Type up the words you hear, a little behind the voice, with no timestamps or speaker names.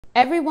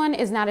Everyone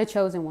is not a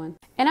chosen one.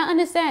 And I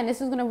understand this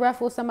is going to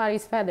ruffle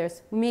somebody's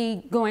feathers,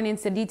 me going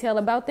into detail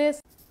about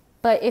this.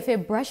 But if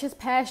it brushes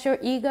past your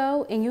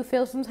ego and you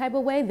feel some type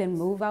of way, then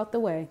move out the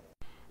way.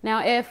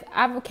 Now, if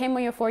I came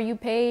on your For You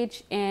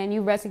page and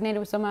you resonated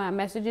with some of my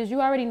messages,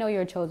 you already know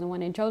you're a chosen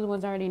one, and chosen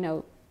ones already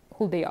know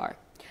who they are.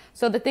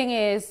 So the thing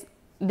is,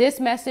 this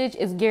message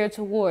is geared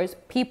towards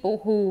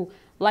people who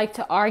like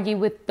to argue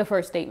with the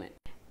first statement.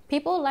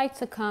 People like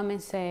to come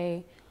and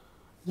say,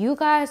 you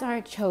guys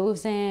aren't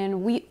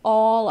chosen. We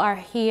all are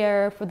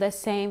here for the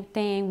same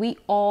thing. We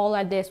all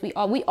are this. We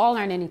all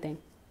aren't anything.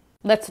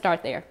 Let's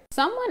start there.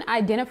 Someone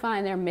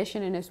identifying their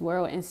mission in this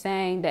world and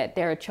saying that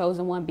they're a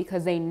chosen one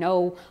because they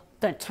know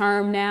the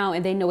term now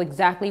and they know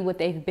exactly what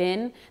they've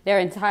been their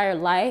entire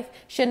life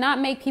should not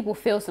make people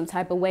feel some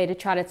type of way to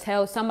try to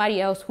tell somebody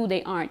else who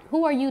they aren't.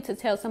 Who are you to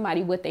tell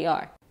somebody what they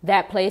are?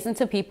 That plays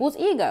into people's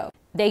ego.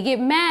 They get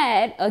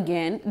mad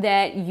again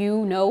that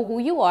you know who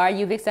you are,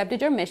 you've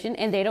accepted your mission,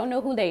 and they don't know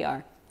who they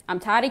are.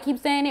 I'm tired of keep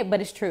saying it, but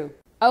it's true.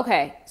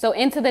 Okay, so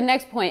into the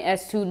next point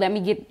as to, let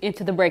me get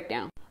into the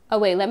breakdown. Oh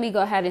wait, let me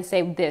go ahead and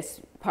say this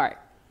part.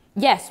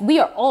 Yes, we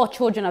are all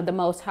children of the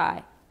Most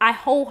High. I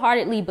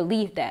wholeheartedly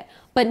believe that,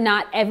 but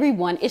not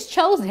everyone is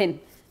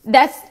chosen.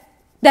 That's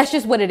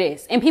just what it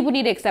is. And people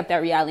need to accept that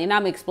reality, and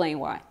I'm going to explain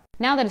why.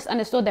 Now that it's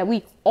understood that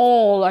we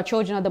all are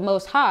children of the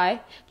Most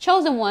High,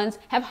 chosen ones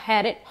have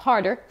had it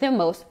harder than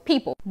most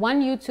people.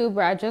 One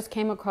YouTuber I just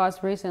came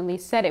across recently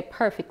said it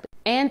perfectly,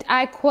 and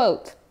I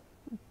quote,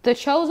 "The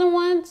chosen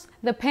ones,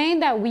 the pain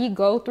that we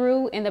go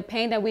through and the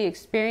pain that we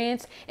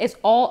experience is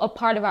all a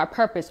part of our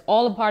purpose,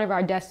 all a part of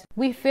our destiny.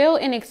 We feel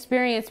and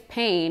experience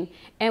pain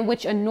in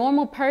which a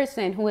normal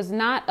person who is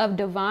not of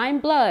divine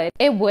blood,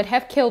 it would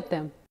have killed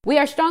them. We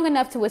are strong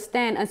enough to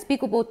withstand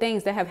unspeakable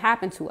things that have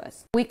happened to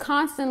us. We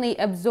constantly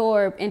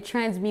absorb and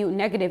transmute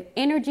negative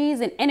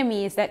energies and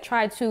enemies that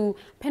try to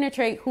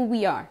penetrate who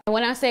we are." And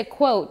when I say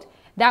quote,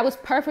 that was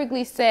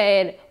perfectly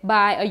said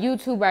by a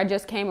YouTuber I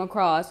just came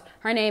across.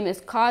 Her name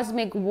is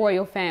Cosmic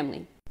Royal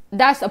Family.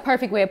 That's a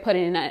perfect way of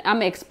putting it. I'm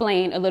going to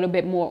explain a little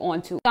bit more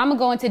onto it. So I'm going to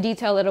go into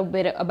detail a little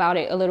bit about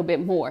it a little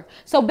bit more.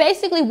 So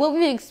basically what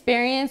we've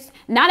experienced,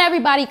 not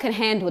everybody could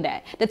handle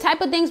that. The type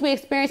of things we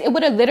experienced, it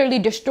would have literally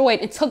destroyed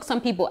and took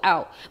some people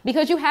out.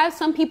 Because you have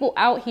some people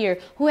out here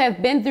who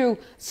have been through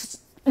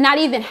not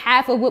even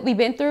half of what we've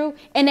been through,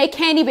 and they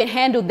can't even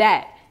handle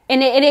that.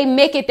 And they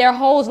make it their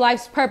whole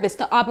life's purpose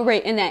to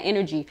operate in that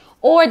energy.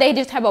 Or they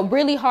just have a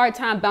really hard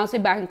time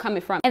bouncing back and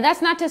coming from it. And that's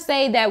not to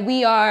say that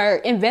we are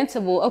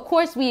invincible. Of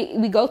course,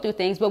 we go through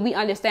things, but we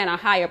understand our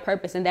higher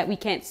purpose and that we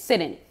can't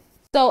sit in it.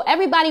 So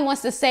everybody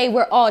wants to say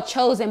we're all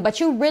chosen, but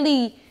you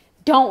really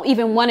don't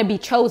even want to be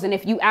chosen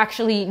if you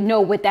actually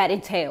know what that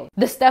entails.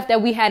 The stuff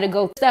that we had to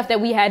go, stuff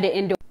that we had to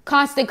endure.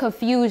 Constant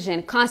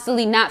confusion,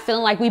 constantly not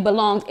feeling like we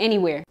belonged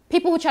anywhere.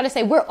 People who try to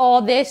say we're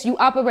all this, you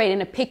operate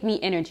in a pick-me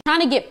energy.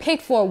 Trying to get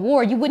picked for a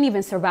war you wouldn't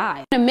even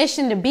survive. A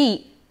mission to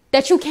beat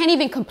that you can't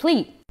even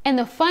complete. And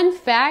the fun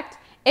fact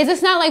is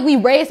it's not like we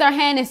raise our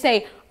hand and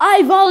say,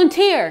 I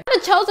volunteer.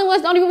 The chosen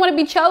ones don't even want to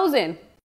be chosen.